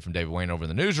get an update from David Wayne over in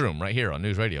the newsroom right here on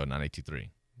News Radio 98.3.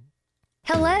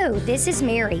 Hello, this is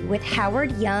Mary with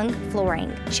Howard Young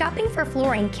Flooring. Shopping for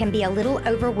flooring can be a little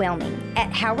overwhelming.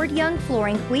 At Howard Young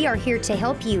Flooring, we are here to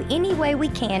help you any way we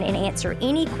can and answer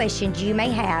any questions you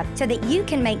may have so that you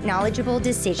can make knowledgeable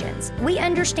decisions. We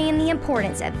understand the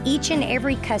importance of each and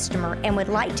every customer and would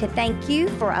like to thank you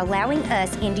for allowing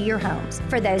us into your homes.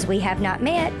 For those we have not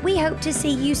met, we hope to see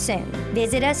you soon.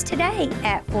 Visit us today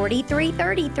at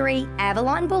 4333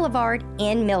 Avalon Boulevard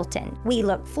in Milton. We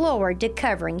look forward to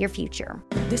covering your future.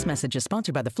 This message is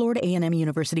sponsored by the Florida A&M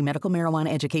University Medical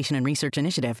Marijuana Education and Research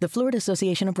Initiative, the Florida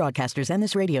Association of Broadcasters, and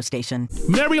this radio station.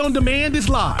 Mary on Demand is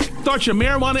live. Start your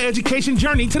marijuana education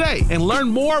journey today and learn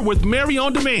more with Mary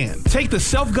on Demand. Take the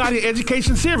self-guided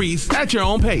education series at your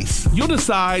own pace. You'll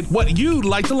decide what you'd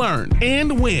like to learn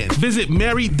and when. Visit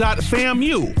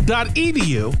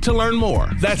mary.famu.edu to learn more.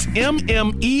 That's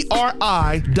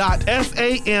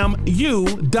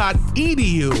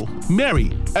mmeri.famu.edu.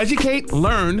 Mary, educate,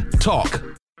 learn, talk.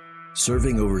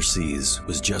 Serving overseas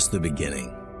was just the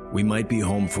beginning. We might be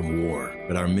home from war,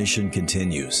 but our mission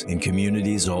continues in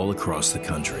communities all across the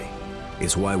country.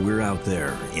 It's why we're out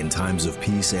there in times of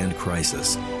peace and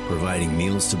crisis, providing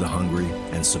meals to the hungry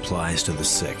and supplies to the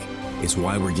sick. It's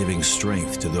why we're giving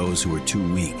strength to those who are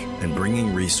too weak and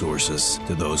bringing resources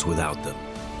to those without them.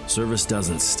 Service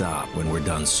doesn't stop when we're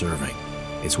done serving.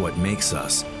 It's what makes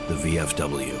us the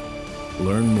VFW.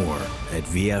 Learn more at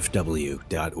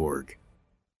vfw.org.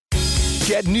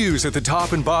 Get news at the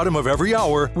top and bottom of every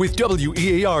hour with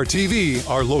WEAR TV,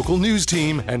 our local news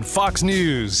team, and Fox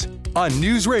News on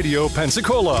News Radio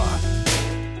Pensacola.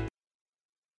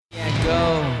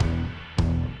 Go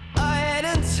ahead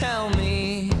and tell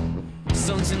me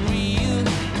something real.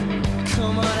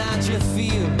 Come on out your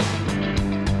field.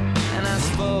 And I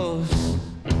suppose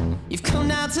you've come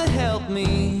down to help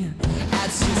me. Add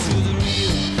some to the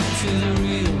real.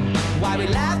 Why we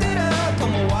laughed it up,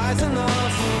 I'm wise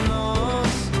enough, who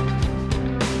knows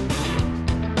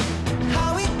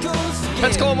how it goes.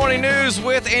 Pensacola Morning News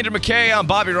with Andrew McKay. I'm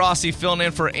Bobby Rossi filling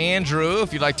in for Andrew.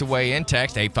 If you'd like to weigh in,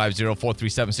 text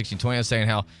 850-437-1620 saying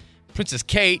how Princess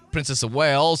Kate, Princess of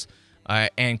Wales,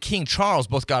 and King Charles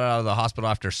both got out of the hospital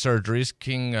after surgeries.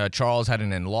 King Charles had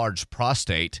an enlarged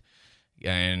prostate,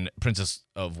 and Princess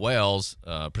of Wales,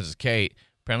 Princess Kate,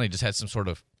 apparently just had some sort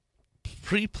of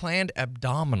pre-planned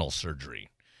abdominal surgery.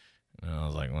 And I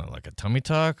was like, what, like a tummy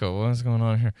tuck? Or what's going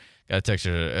on here? Got a text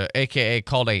here, a.k.a.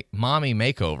 called a mommy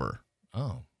makeover.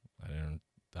 Oh,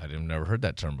 I've never heard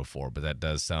that term before, but that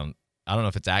does sound, I don't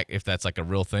know if that's like a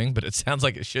real thing, but it sounds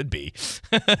like it should be.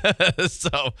 So,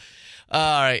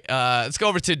 all right, let's go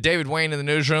over to David Wayne in the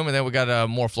newsroom, and then we got a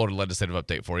more Florida legislative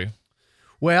update for you.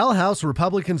 Well, House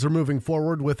Republicans are moving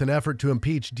forward with an effort to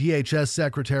impeach DHS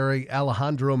Secretary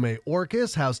Alejandro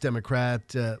Mayorkas. House Democrat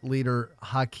leader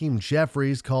Hakeem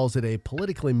Jeffries calls it a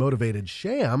politically motivated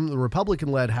sham. The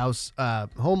Republican-led House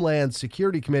Homeland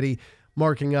Security Committee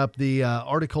marking up the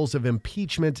articles of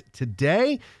impeachment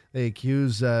today. They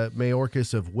accuse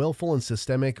Mayorkas of willful and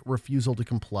systemic refusal to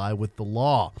comply with the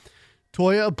law.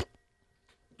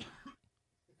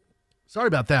 Sorry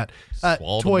about that.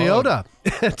 Toyota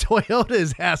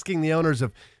is asking the owners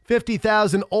of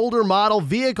 50,000 older model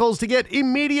vehicles to get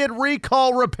immediate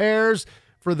recall repairs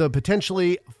for the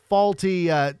potentially faulty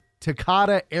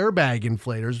Takata airbag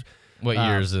inflators. What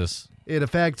year is this? It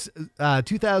affects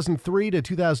 2003 to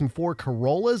 2004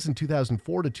 Corollas and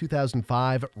 2004 to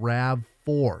 2005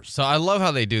 RAV4s. So I love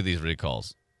how they do these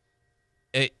recalls.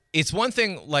 It's one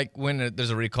thing like when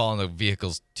there's a recall and the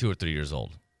vehicle's 2 or 3 years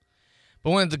old.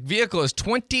 But when the vehicle is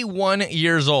 21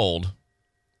 years old,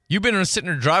 you've been sitting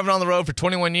there driving on the road for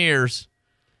 21 years,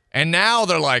 and now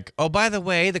they're like, oh, by the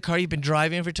way, the car you've been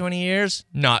driving for 20 years,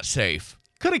 not safe.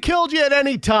 Could have killed you at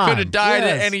any time. Could have died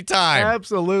at any time.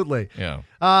 Absolutely. Yeah.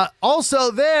 Also,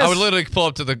 this. I would literally get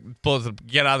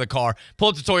out of the car, pull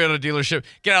up to the Toyota dealership,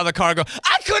 get out of the car, and go,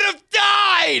 I could have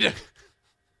died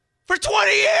for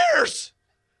 20 years.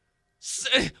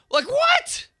 Like,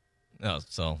 what? No,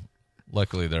 so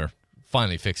luckily they're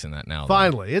finally fixing that now.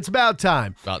 Finally. It's about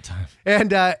time. About time.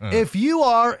 And if you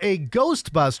are a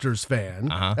Ghostbusters fan,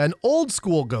 an old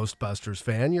school Ghostbusters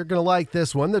fan, you're going to like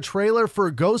this one. The trailer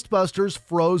for Ghostbusters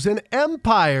Frozen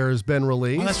Empire has been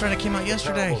released. Oh, that's right. It came out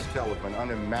yesterday. Terrible tale of an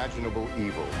unimaginable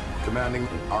evil commanding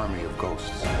an army of ghosts.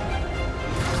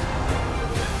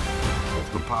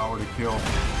 With the power to kill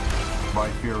by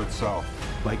fear itself.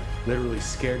 Like literally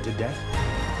scared to death?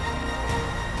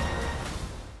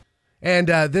 And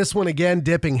this one, again,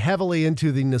 dipping heavily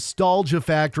into the nostalgia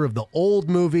factor of the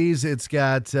old movies. It's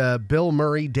got Bill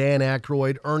Murray, Dan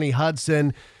Aykroyd, Ernie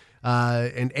Hudson,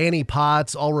 and Annie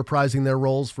Potts all reprising their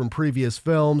roles from previous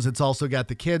films. It's also got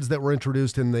the kids that were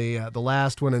introduced in the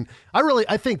last one. And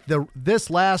I think this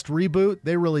last reboot,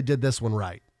 they really did this one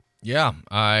right. Yeah,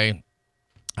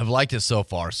 I've liked it so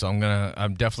far, so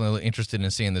I'm definitely interested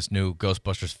in seeing this new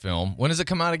Ghostbusters film. When does it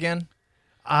come out again?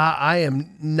 I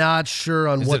am not sure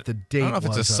on what the date was. I don't know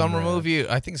if it's a summer movie.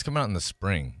 I think it's coming out in the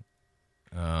spring.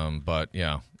 But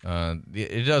yeah,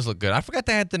 it does look good. I forgot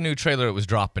they had the new trailer that was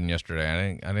dropping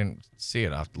yesterday. I didn't see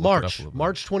it. I have to look it up a little bit.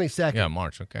 March 22nd. Yeah,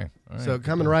 March. Okay. All right. So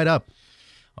coming right up.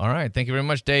 All right. Thank you very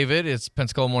much, David. It's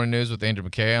Pensacola Morning News with Andrew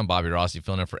McKay. I'm Bobby Rossi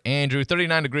filling in for Andrew.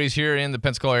 39 degrees here in the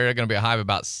Pensacola area. Going to be a high of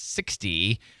about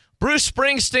 60. Bruce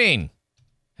Springsteen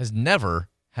has never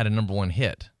had a number one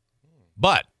hit,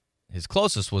 but his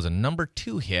closest was a number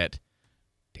 2 hit,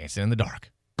 Dancing in the Dark.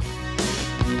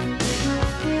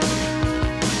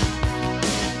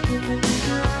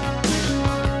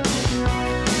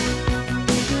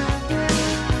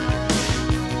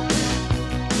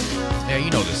 Yeah, you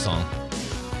know this song.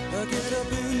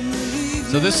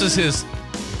 So this is his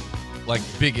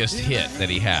biggest hit that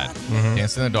he had. Mm-hmm.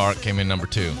 Dancing in the Dark came in number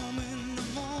 2.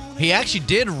 He actually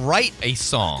did write a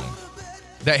song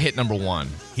that hit number 1.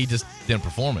 He just didn't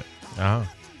perform it. Oh.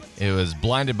 It was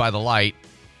Blinded by the Light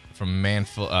from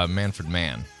Manfred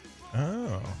Mann.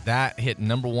 Oh. That hit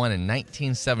number 1 in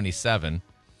 1977.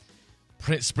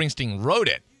 Springsteen wrote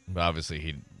it, but obviously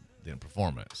he didn't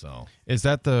perform it. So is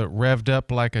that the revved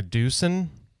up like a deucin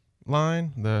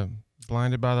line? The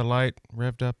Blinded by the Light,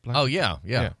 revved up like yeah.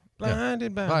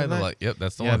 Blinded by the light. Yep,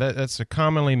 that's the one. Yeah, that's a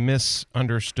commonly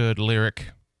misunderstood lyric.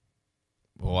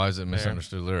 Well, why is it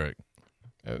misunderstood lyric?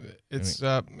 It's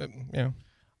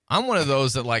I'm one of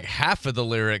those that half of the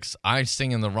lyrics I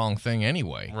sing in the wrong thing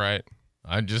anyway. Right.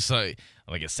 I just it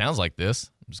sounds like this.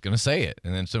 I'm just gonna say it,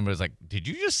 and then somebody's like, "Did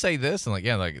you just say this?" And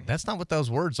that's not what those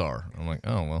words are. I'm like,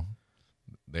 "Oh well,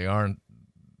 they aren't.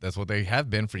 That's what they have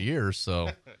been for years."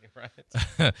 So,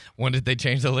 right. When did they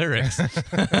change the lyrics?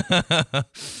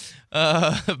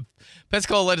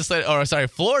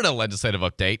 Florida legislative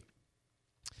update.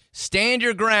 Stand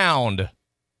your ground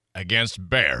against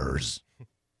bears.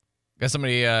 Got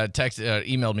somebody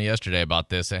emailed me yesterday about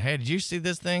this. Said, hey, did you see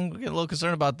this thing? We get a little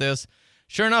concerned about this.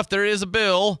 Sure enough, there is a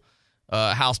bill,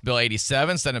 House Bill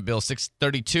 87, Senate Bill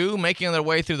 632, making their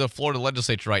way through the Florida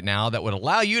legislature right now that would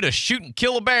allow you to shoot and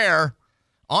kill a bear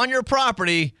on your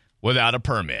property without a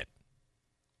permit.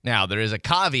 Now, there is a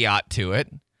caveat to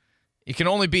it. It can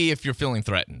only be if you're feeling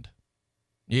threatened.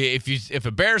 If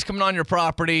a bear's coming on your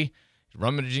property,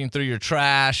 rummaging through your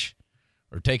trash,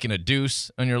 or taking a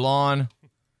deuce on your lawn,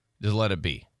 just let it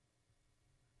be.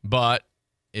 But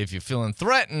if you're feeling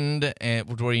threatened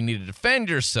and where you need to defend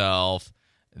yourself,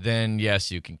 then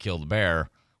yes, you can kill the bear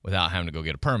without having to go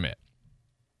get a permit.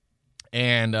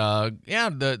 And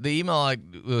the email I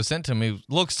was sent to me was a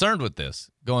little concerned with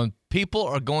this, going, people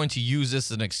are going to use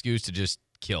this as an excuse to just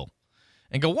kill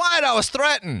and go, what? I was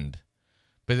threatened.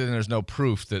 But then there's no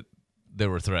proof that they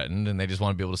were threatened, and they just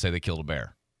want to be able to say they killed a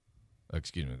bear.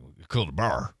 Excuse me, killed a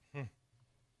bear.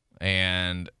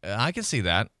 And I can see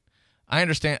that. I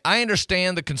understand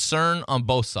the concern on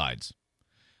both sides,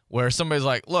 where somebody's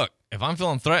like, look, if I'm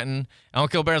feeling threatened, I don't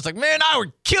kill a bear. It's like, man, I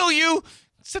would kill you,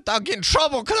 except I'll get in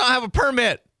trouble because I don't have a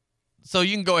permit. So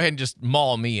you can go ahead and just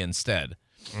maul me instead.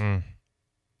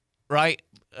 Right?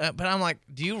 But I'm like,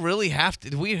 do we have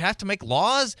to make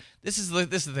laws? This is the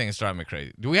thing that's driving me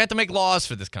crazy. Do we have to make laws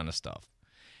for this kind of stuff?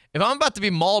 If I'm about to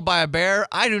be mauled by a bear,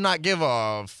 I do not give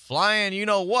a flying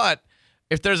you-know-what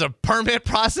if there's a permit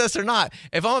process or not.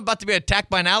 If I'm about to be attacked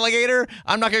by an alligator,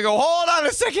 I'm not going to go, hold on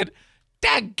a second.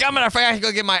 Dadgummit, I forgot to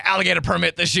go get my alligator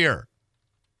permit this year.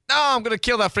 No, I'm going to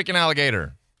kill that freaking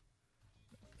alligator.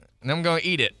 And I'm going to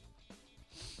eat it.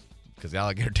 Because the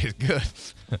alligator tastes good.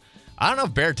 I don't know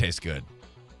if bear tastes good.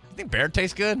 You think bear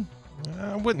tastes good?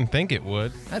 I wouldn't think it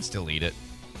would. I'd still eat it.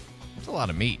 It's a lot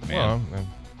of meat, man. Well,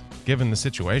 given the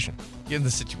situation. Given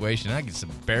the situation, I get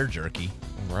some bear jerky.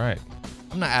 Right.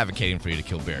 I'm not advocating for you to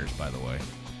kill bears, by the way.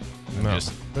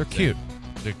 They're cute.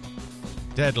 They're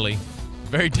deadly.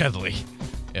 Very deadly.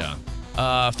 Yeah.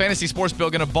 Fantasy sports bill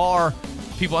going to bar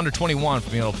people under 21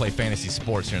 from being able to play fantasy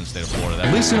sports here in the state of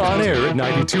Florida. Listen on air at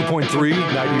 92.3,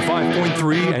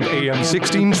 95.3, and AM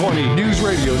 1620. News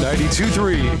Radio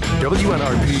 92.3.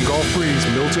 WNRP Gulf Breeze,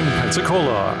 Milton,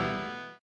 Pensacola.